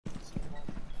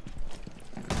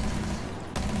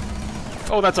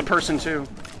Oh, that's a person too.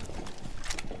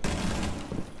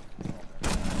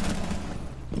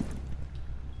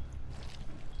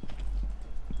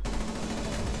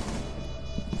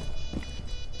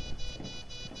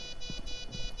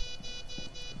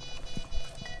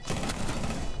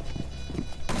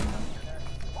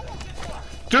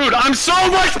 Dude, I'm so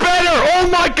much better! Oh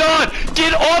my god!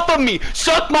 Get off of me!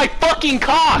 Suck my fucking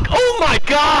cock! Oh my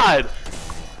god!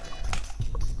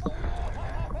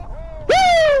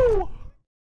 Woo!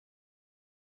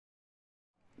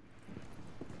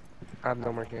 I have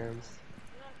no more cams.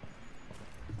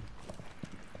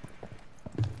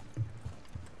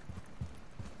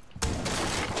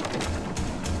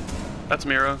 That's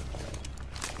Mira.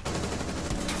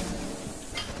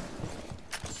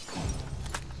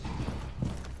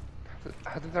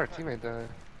 How did our teammate die?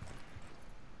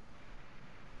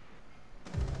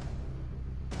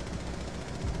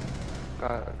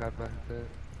 Got back there.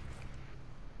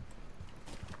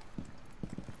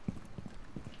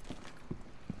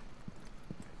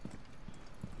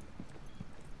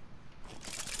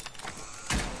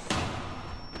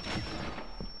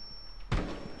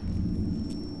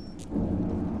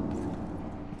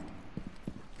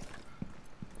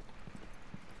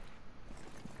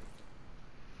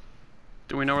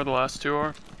 Do we know where the last two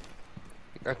are?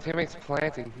 Our teammate's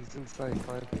planting. He's inside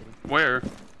planting. Where?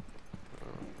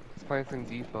 He's planting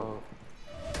default.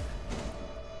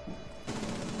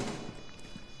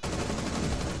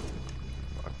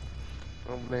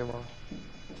 Oh, Mamo.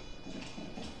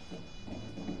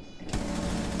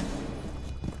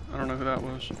 I don't know who that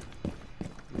was.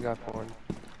 We got one.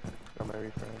 Got my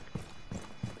refrag.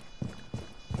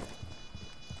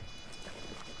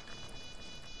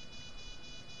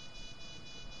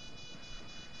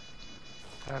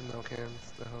 I have no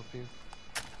cams to help you.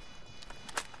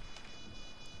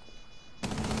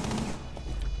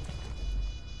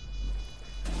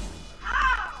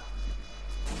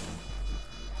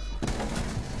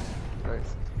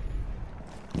 Nice.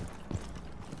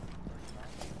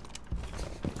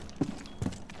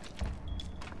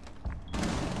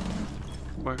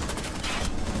 Where?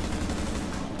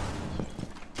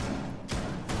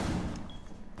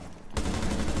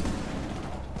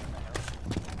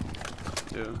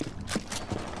 Yeah.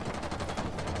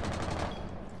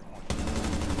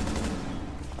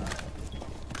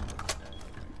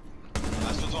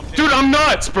 Dude, I'm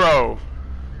nuts, bro!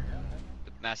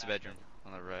 Master bedroom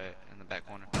on the right, in the back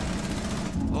corner.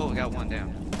 Oh, we got one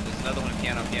down. There's another one in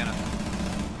piano.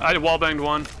 I wallbanged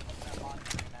one.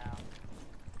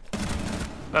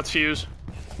 That's Fuse.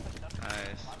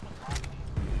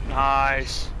 Nice.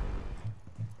 Nice.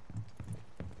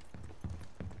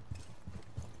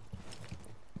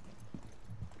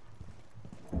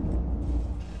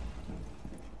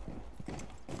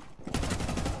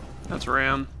 That's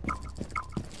Ram.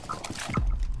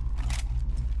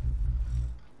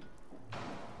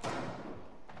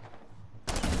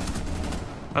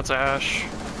 That's Ash.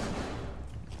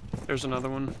 There's another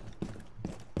one.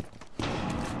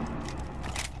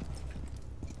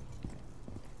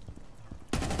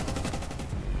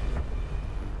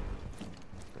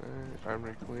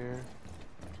 Armor clear.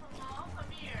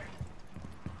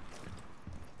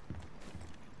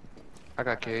 I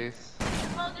got case.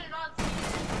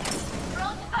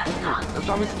 That's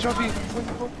on me, Jumpy!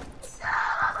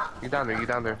 Get down there, get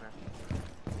down there.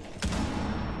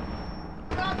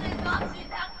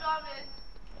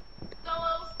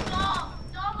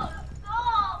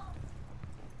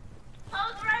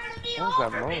 What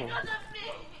was that moan?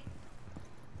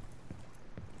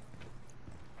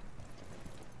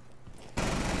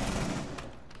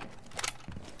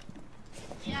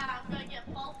 Yeah, I'm gonna get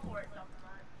fall for it, don't I?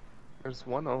 There's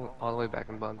one all the way back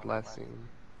in Bond last scene.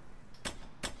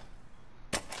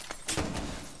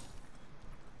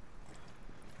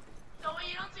 So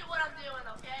you don't see what I'm doing,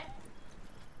 okay?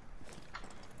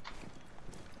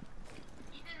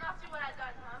 You did not see what I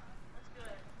done, huh? That's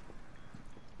good.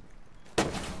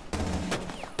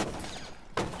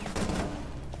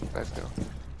 Let's go.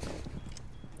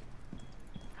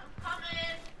 I'm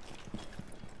coming!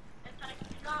 If I do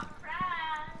not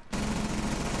crash!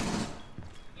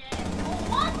 Yeah. Oh,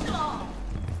 what the?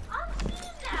 I'm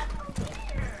seeing that from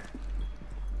here!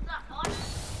 Is that fun?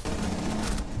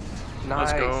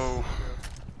 Nice. Let's go.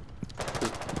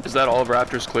 Is that all of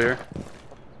Raptors clear?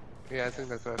 Yeah, I think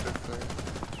that's what I did say.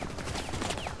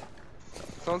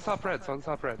 Someone's top red, someone's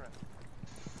top red.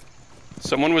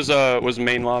 Someone was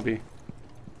main lobby.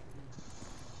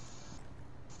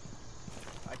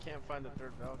 I can't find the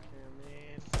third Valkyrie,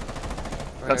 man.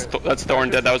 That's Thorn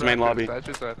dead. That was main lobby. That's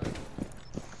just weapon.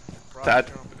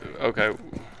 That okay.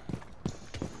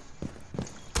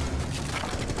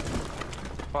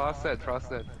 Frost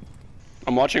dead.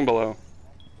 I'm watching below.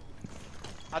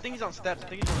 I think he's on steps. I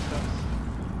think he's on steps.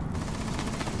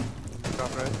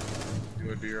 Top right. You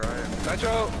would be right.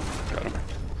 Nacho! Got him.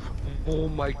 Oh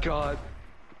my god.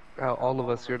 All of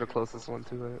us, you're the closest one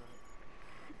to it.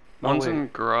 One's wait. in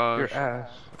garage. You're Ash.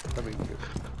 I mean,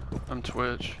 I'm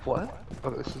Twitch. what? Oh,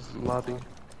 this is lobby.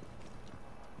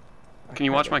 Can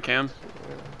you watch my cam?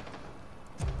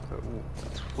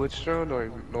 Twitch drone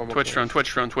or normal? Twitch drone,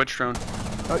 cam? Twitch drone.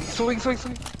 Oh, swing.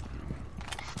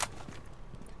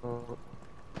 Oh.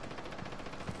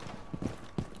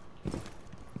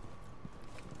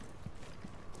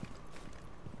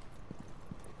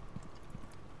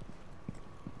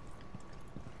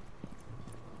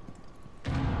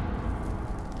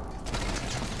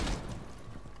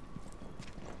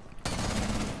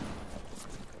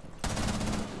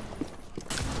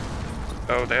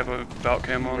 Oh, they have a belt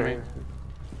cam on me.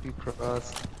 He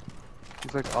crossed.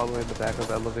 He's like all the way in the back of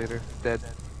the elevator. Dead.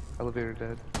 Elevator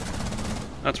dead.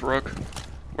 That's Rook.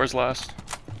 Where's last?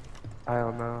 I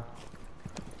don't know.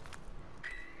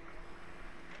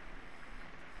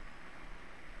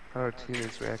 How our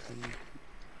teammates reacting?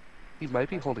 He might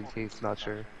be holding case, not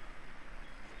sure.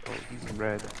 Oh, he's in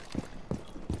red.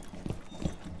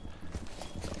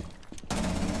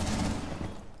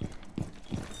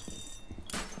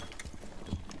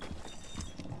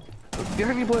 Oh,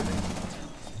 behind you, boy!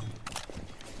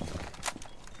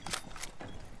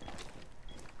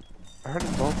 I heard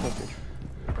them both looking.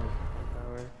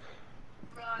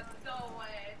 Run, no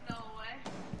way.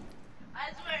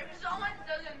 I swear, if someone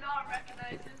does not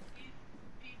recognize this, these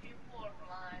people are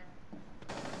blind.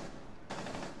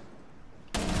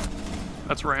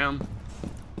 That's Ram.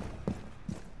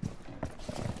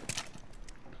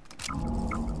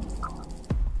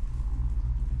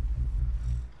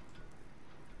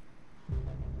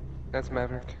 That's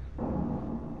Maverick.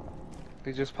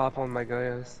 They just pop on my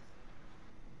guys.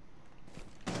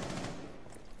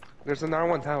 There's an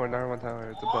R1 tower,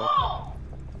 it's above. Whoa!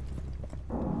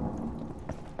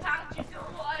 How'd you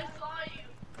know I saw you?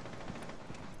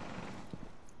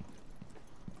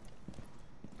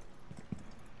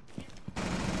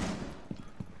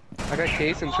 I got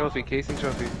case and trophy. I see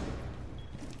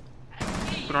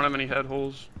We don't have any head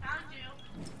holes. Found you.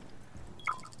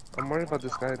 I'm worried about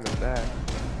this guy in the back.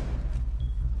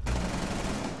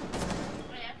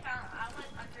 Wait, I went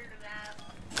under the map.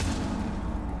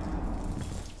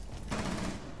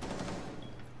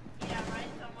 Yeah, right,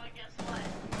 someone, guess what?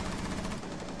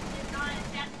 Did not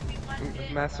attack me one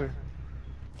bit.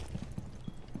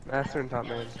 Master and top It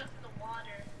man. was just the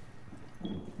water.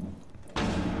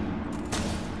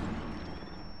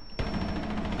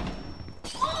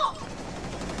 Oh!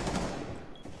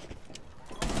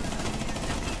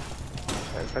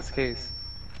 That's case.